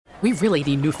We really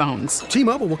need new phones.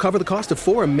 T-Mobile will cover the cost of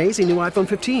 4 amazing new iPhone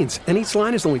 15s, and each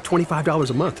line is only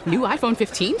 $25 a month. New iPhone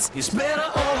 15s? It's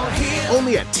better over here.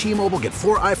 Only at T-Mobile, get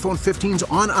 4 iPhone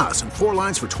 15s on us and 4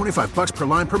 lines for $25 per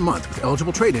line per month with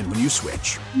eligible trade-in when you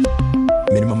switch.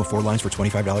 Minimum of 4 lines for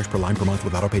 $25 per line per month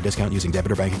with autopay discount using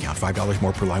debit or bank account. $5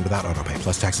 more per line without autopay,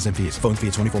 plus taxes and fees. Phone fee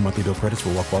at 24 monthly bill credits for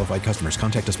well-qualified customers.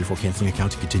 Contact us before canceling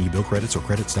account to continue bill credits or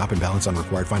credit stop and balance on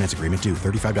required finance agreement due.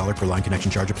 $35 per line connection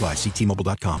charge applies. See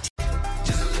T-Mobile.com.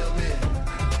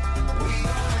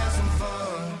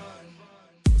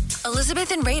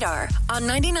 Elizabeth and Radar on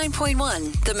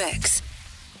 99.1 The Mix.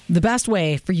 The best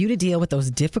way for you to deal with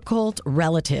those difficult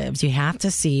relatives you have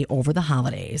to see over the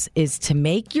holidays is to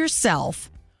make yourself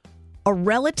a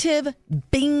relative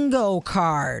bingo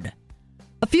card.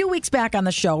 A few weeks back on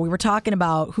the show, we were talking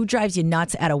about who drives you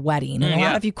nuts at a wedding. And a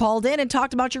lot of you called in and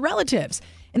talked about your relatives.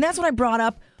 And that's when I brought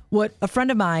up what a friend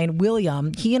of mine,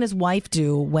 William, he and his wife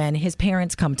do when his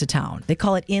parents come to town. They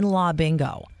call it in-law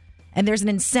bingo. And there's an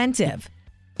incentive.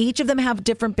 Each of them have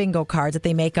different bingo cards that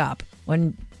they make up.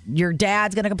 When your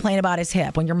dad's going to complain about his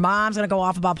hip, when your mom's going to go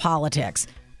off about politics,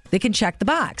 they can check the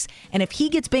box. And if he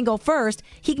gets bingo first,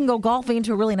 he can go golfing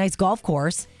to a really nice golf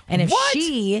course. And if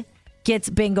she gets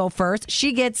bingo first,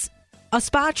 she gets a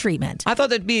spa treatment. I thought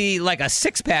there'd be like a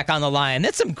 6-pack on the line.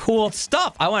 That's some cool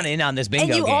stuff. I want in on this bingo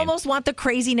game. And you almost want the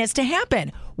craziness to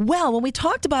happen. Well, when we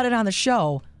talked about it on the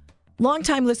show,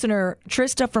 longtime listener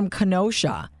Trista from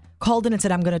Kenosha called in and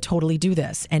said, I'm going to totally do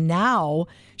this. And now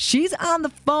she's on the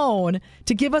phone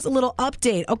to give us a little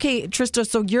update. Okay, Trista,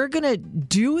 so you're going to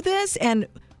do this? And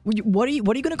what are you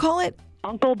going to call it?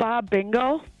 Uncle Bob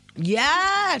Bingo.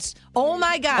 Yes. Oh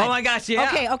my God. Oh my gosh.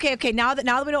 Yeah. Okay. Now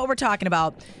that we know what we're talking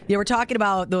about, we're talking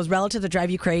about those relatives that drive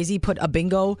you crazy. Put a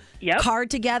bingo card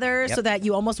together so that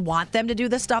you almost want them to do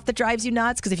the stuff that drives you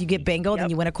nuts. Because if you get bingo, then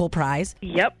you win a cool prize.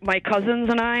 Yep. My cousins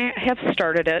and I have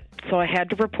started it, so I had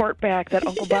to report back that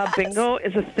Uncle Bob Bingo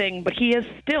is a thing. But he is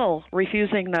still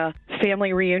refusing the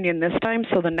family reunion this time.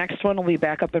 So the next one will be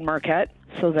back up in Marquette.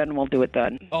 So then we'll do it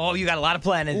then. Oh, you got a lot of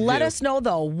planning to do. Let us know,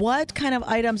 though, what kind of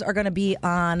items are going to be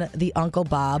on the Uncle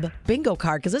Bob bingo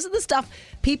card? Because this is the stuff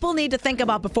people need to think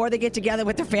about before they get together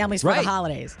with their families for the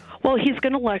holidays. Well, he's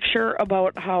going to lecture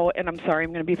about how, and I'm sorry, I'm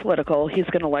going to be political, he's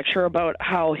going to lecture about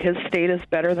how his state is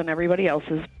better than everybody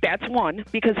else's. That's one,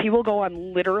 because he will go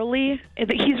on literally,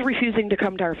 he's refusing to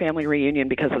come to our family reunion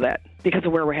because of that, because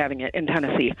of where we're having it in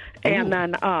Tennessee. And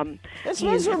then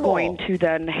he's going to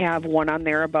then have one on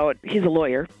there about, he's a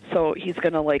lawyer, so he's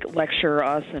going to lecture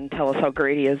us and tell us how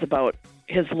great he is about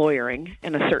his lawyering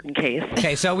in a certain case.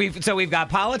 Okay, so we've got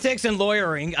politics and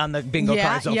lawyering on the bingo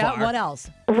card so far. Yeah, what else?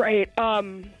 Right.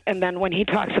 And then when he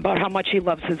talks about how much he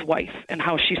loves his wife and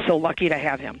how she's so lucky to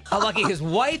have him. How lucky his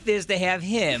wife is to have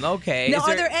him. Okay. Now,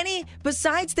 are there any,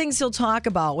 besides things he'll talk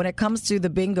about when it comes to the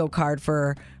bingo card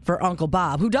for Uncle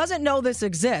Bob, who doesn't know this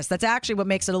exists? That's actually what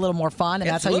makes it a little more fun, and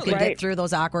that's how you can get through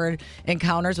those awkward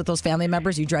encounters with those family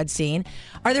members you dread seeing.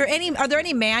 Are there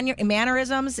any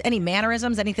mannerisms? Any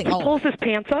mannerisms? Anything? He pulls his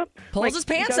pants up. Pulls his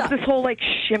pants up. This whole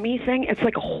shimmy thing. It's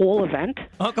like a whole event.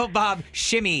 Uncle Bob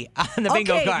shimmy on the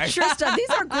bingo card. Trista, these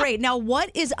are great. Now,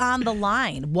 what is on the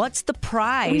line? What's the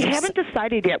prize? We haven't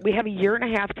decided yet. We have a year and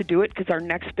a half to do it because our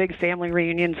next big family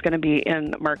reunion is going to be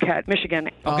in Marquette, Michigan.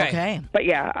 Okay. But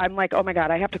yeah, I'm like, oh my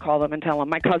God, I have to call them and tell them.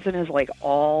 My cousin is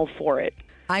all for it.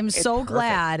 I'm so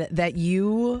glad that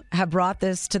you have brought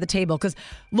this to the table because,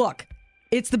 look,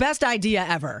 it's the best idea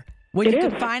ever. When you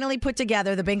can finally put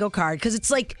together the bingo card, because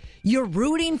it's like you're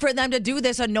rooting for them to do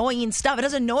this annoying stuff. It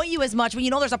doesn't annoy you as much when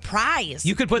you know there's a prize.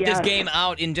 You could put this game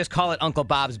out and just call it Uncle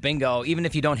Bob's Bingo, even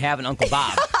if you don't have an Uncle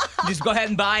Bob. Just go ahead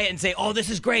and buy it and say, oh, this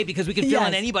is great because we can fill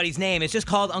in anybody's name. It's just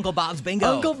called Uncle Bob's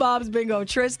Bingo. Uncle Bob's Bingo.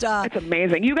 Trista. It's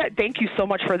amazing. Thank you so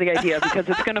much for the idea because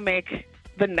it's going to make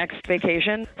the next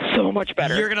vacation so much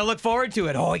better. You're going to look forward to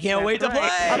it. Oh, I can't wait to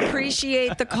play.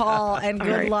 Appreciate the call and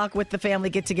good luck with the family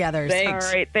get-togethers. Thanks.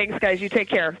 All right. Thanks, guys. You take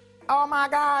care. Oh, my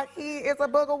God. He is a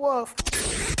booger wolf.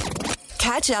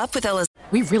 Catch up with Elizabeth.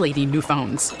 We really need new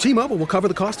phones. T-Mobile will cover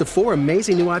the cost of 4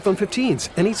 amazing new iPhone 15s,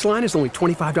 and each line is only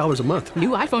 $25 a month. New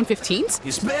iPhone 15s?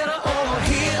 It's better over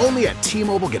here. Only at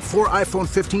T-Mobile, get 4 iPhone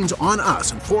 15s on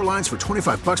us and 4 lines for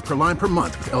 $25 per line per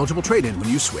month with eligible trade-in when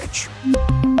you switch.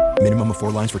 Minimum of 4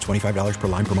 lines for $25 per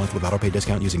line per month with autopay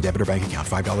discount using debit or bank account.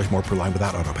 $5 more per line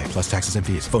without autopay, plus taxes and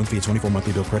fees. Phone fee at 24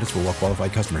 monthly bill credits for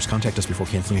well-qualified customers. Contact us before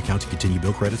canceling account to continue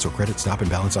bill credits or credit stop and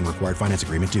balance on required finance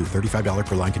agreement due. $35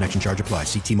 per line connection charge applies.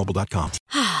 See T-Mobile.com.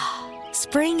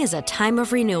 Spring is a time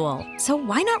of renewal, so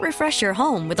why not refresh your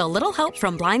home with a little help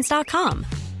from Blinds.com?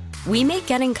 We make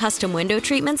getting custom window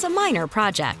treatments a minor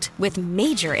project with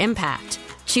major impact.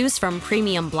 Choose from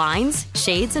premium blinds,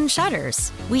 shades, and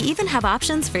shutters. We even have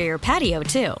options for your patio,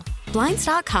 too.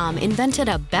 Blinds.com invented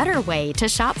a better way to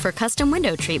shop for custom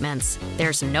window treatments.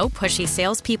 There's no pushy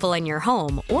salespeople in your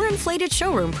home or inflated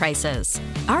showroom prices.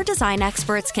 Our design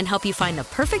experts can help you find the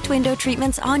perfect window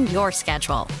treatments on your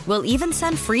schedule. We'll even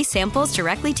send free samples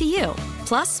directly to you.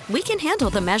 Plus, we can handle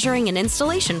the measuring and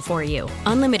installation for you.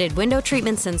 Unlimited window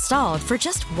treatments installed for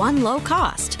just one low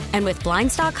cost. And with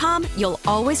Blinds.com, you'll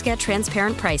always get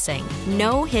transparent pricing.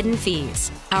 No hidden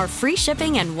fees. Our free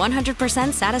shipping and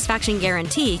 100% satisfaction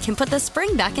guarantee can put the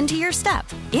spring back into your step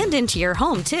and into your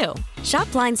home, too.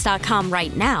 Shop Blinds.com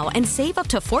right now and save up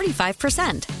to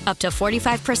 45%. Up to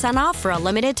 45% off for a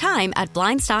limited time at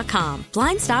Blinds.com.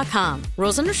 Blinds.com.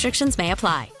 Rules and restrictions may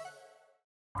apply.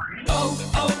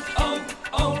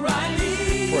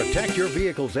 O'Reilly. Protect your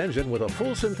vehicle's engine with a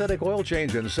full synthetic oil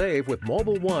change and save with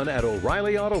Mobil 1 at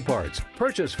O'Reilly Auto Parts.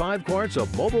 Purchase 5 quarts of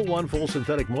Mobil 1 full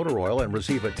synthetic motor oil and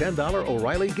receive a $10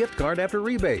 O'Reilly gift card after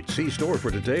rebate. See store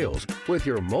for details. With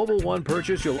your Mobil 1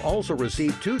 purchase, you'll also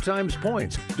receive 2 times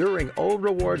points during O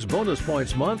Rewards Bonus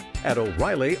Points Month at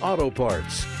O'Reilly Auto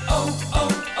Parts.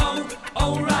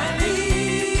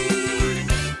 O'Reilly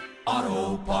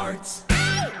Auto Parts.